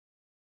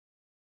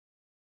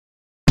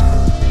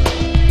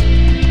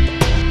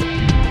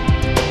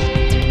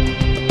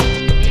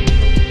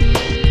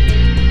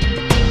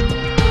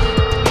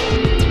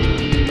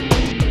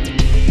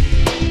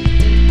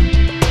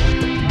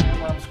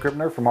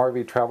Gardner from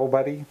RV Travel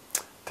Buddy.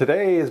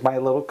 Today is my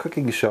little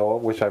cooking show,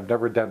 which I've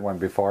never done one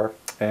before,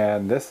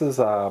 and this is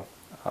a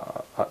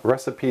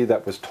recipe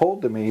that was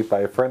told to me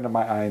by a friend of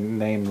mine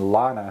named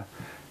Lana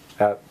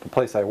at the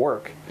place I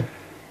work.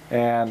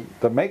 And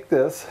to make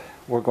this,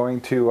 we're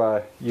going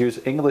to use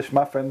English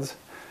muffins,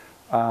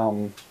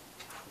 and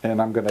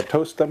I'm going to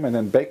toast them and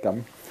then bake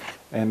them.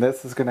 And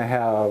this is going to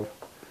have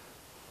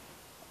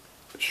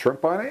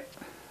shrimp on it,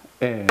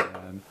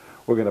 and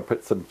we're going to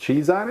put some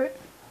cheese on it,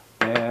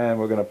 and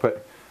we're going to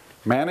put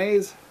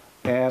mayonnaise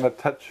and a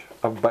touch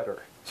of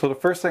butter. So the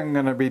first thing I'm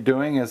going to be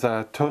doing is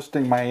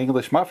toasting my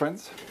English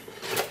muffins.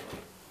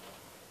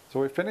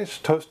 So we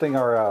finished toasting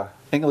our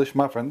English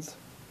muffins,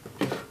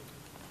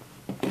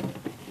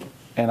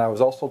 and I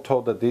was also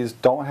told that these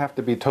don't have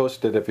to be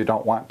toasted if you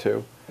don't want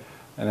to.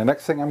 And the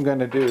next thing I'm going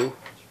to do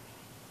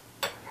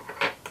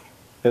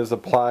is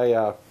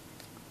apply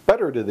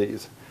butter to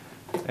these.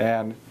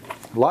 And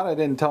Lana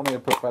didn't tell me to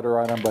put butter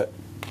on them, but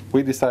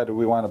we decided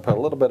we want to put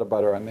a little bit of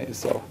butter on these.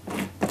 So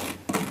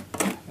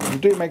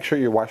do make sure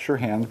you wash your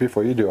hands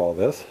before you do all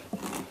this.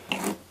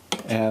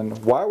 And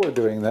while we're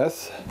doing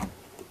this,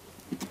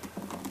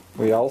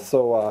 we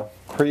also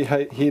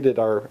preheated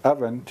our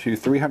oven to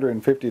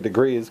 350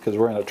 degrees because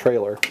we're in a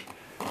trailer.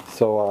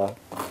 So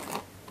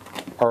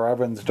our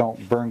ovens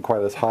don't burn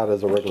quite as hot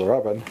as a regular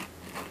oven.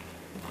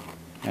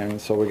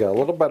 And so we got a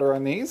little butter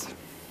on these.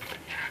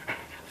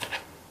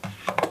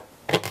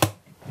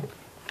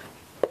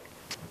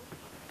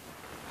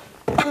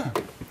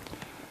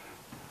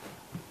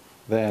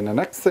 Then the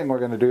next thing we're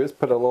going to do is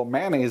put a little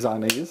mayonnaise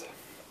on these.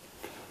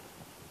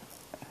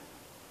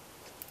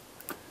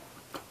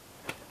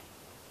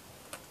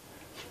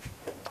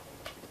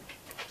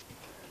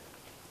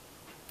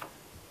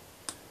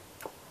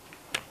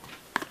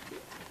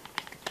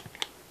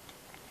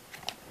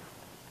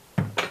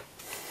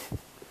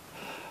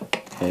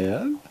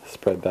 And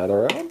spread that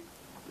around.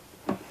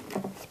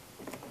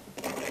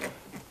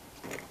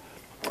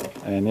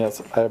 And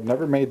yes, I have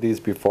never made these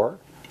before,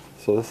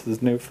 so this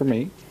is new for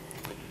me.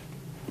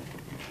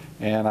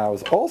 And I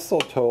was also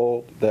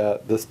told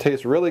that this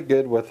tastes really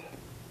good with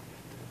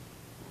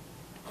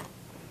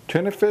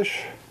tuna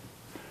fish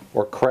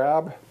or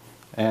crab.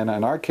 And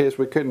in our case,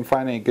 we couldn't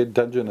find any good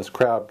Dungeness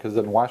crab because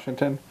in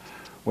Washington,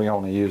 we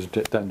only used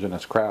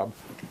Dungeness crab.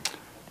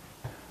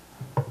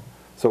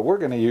 So we're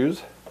going to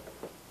use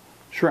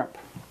shrimp.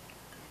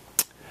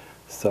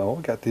 So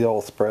we got the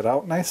all spread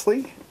out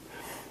nicely.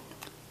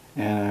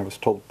 And I was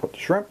told to put the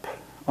shrimp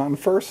on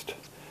first.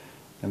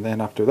 And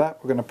then after that,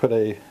 we're going to put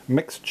a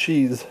mixed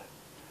cheese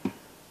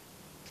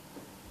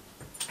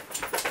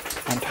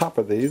on top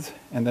of these,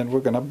 and then we're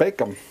going to bake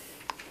them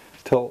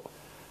till,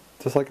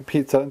 just like a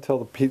pizza, until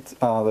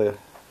the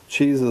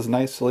cheese is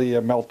nicely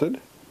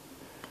melted.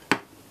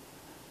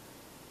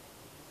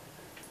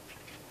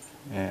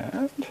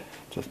 And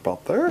just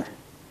about there.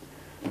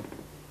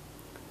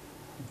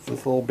 It's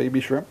this little baby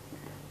shrimp.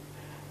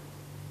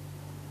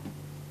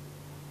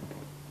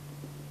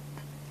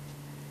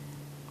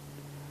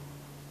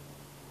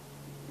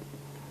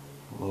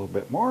 A little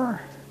bit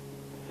more.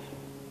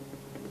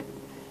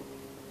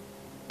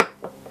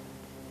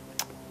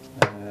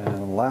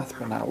 And last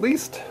but not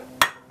least,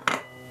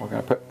 we're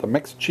going to put the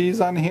mixed cheese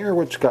on here,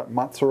 which got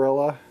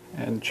mozzarella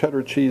and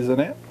cheddar cheese in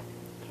it.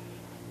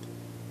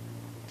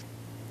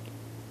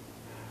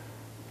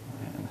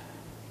 And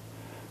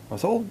I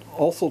was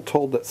also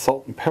told that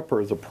salt and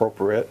pepper is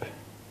appropriate,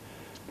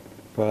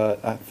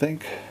 but I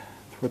think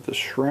with the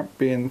shrimp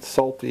being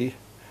salty,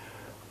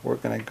 we're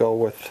going to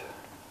go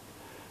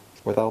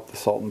without the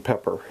salt and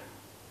pepper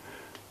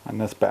on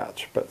this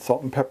batch, but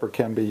salt and pepper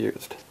can be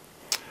used.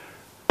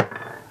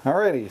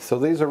 Alrighty, so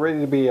these are ready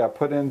to be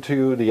put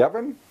into the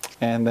oven,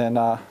 and then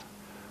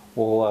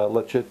we'll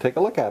let you take a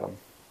look at them.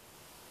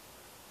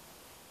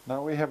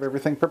 Now we have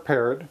everything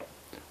prepared.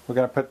 We're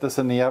going to put this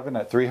in the oven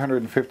at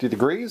 350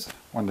 degrees.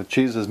 When the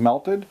cheese is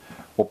melted,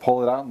 we'll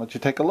pull it out and let you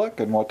take a look,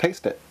 and we'll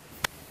taste it.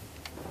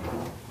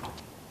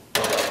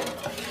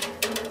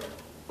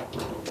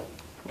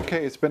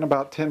 Okay, it's been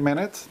about 10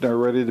 minutes. They're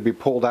ready to be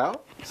pulled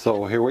out,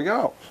 so here we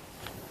go.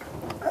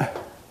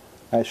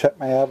 I shut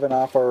my oven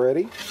off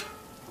already.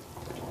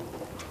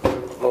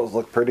 Those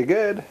look pretty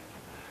good.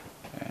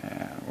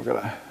 And we're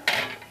going to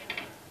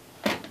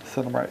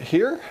set them right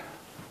here.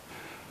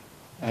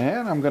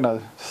 And I'm going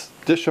to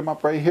dish them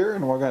up right here,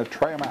 and we're going to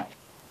try them out.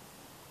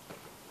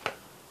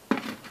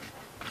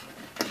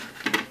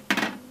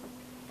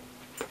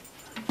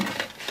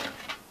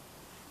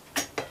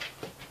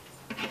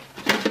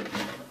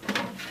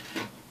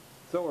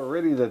 So we're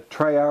ready to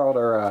try out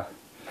our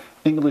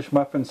English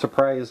muffin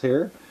surprise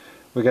here.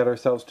 We got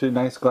ourselves 2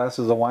 nice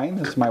glasses of wine.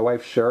 This is my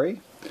wife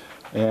Sherry,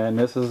 and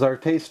this is our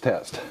taste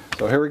test.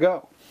 So here we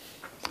go.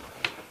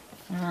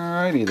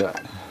 Alrighty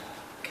then.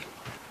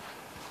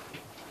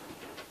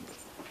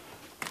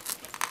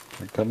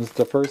 Here comes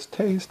the first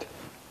taste.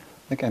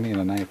 I think I need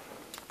a knife.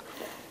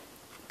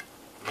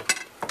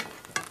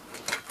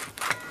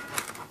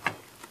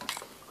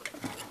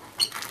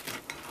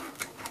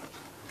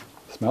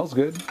 Smells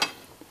good.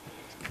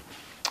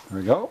 There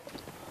we go.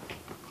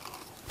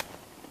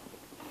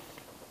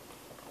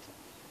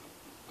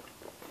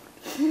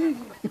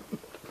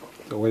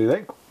 So what do you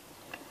think?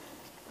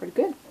 Pretty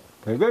good.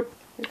 Pretty good.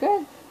 Pretty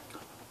good.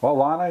 Well,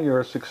 Lana,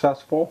 you're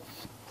successful.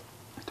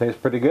 It tastes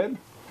pretty good.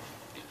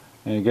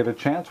 And you get a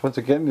chance, once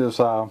again,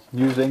 is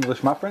use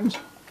English muffins.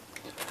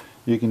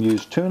 You can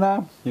use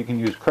tuna, you can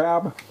use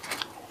crab,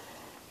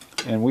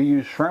 and we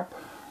use shrimp.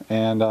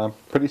 And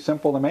pretty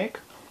simple to make.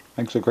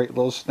 Makes a great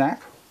little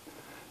snack.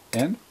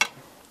 And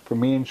for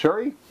me and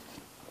Sherry,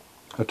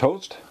 a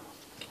toast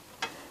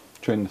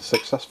to a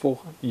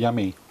successful,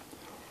 yummy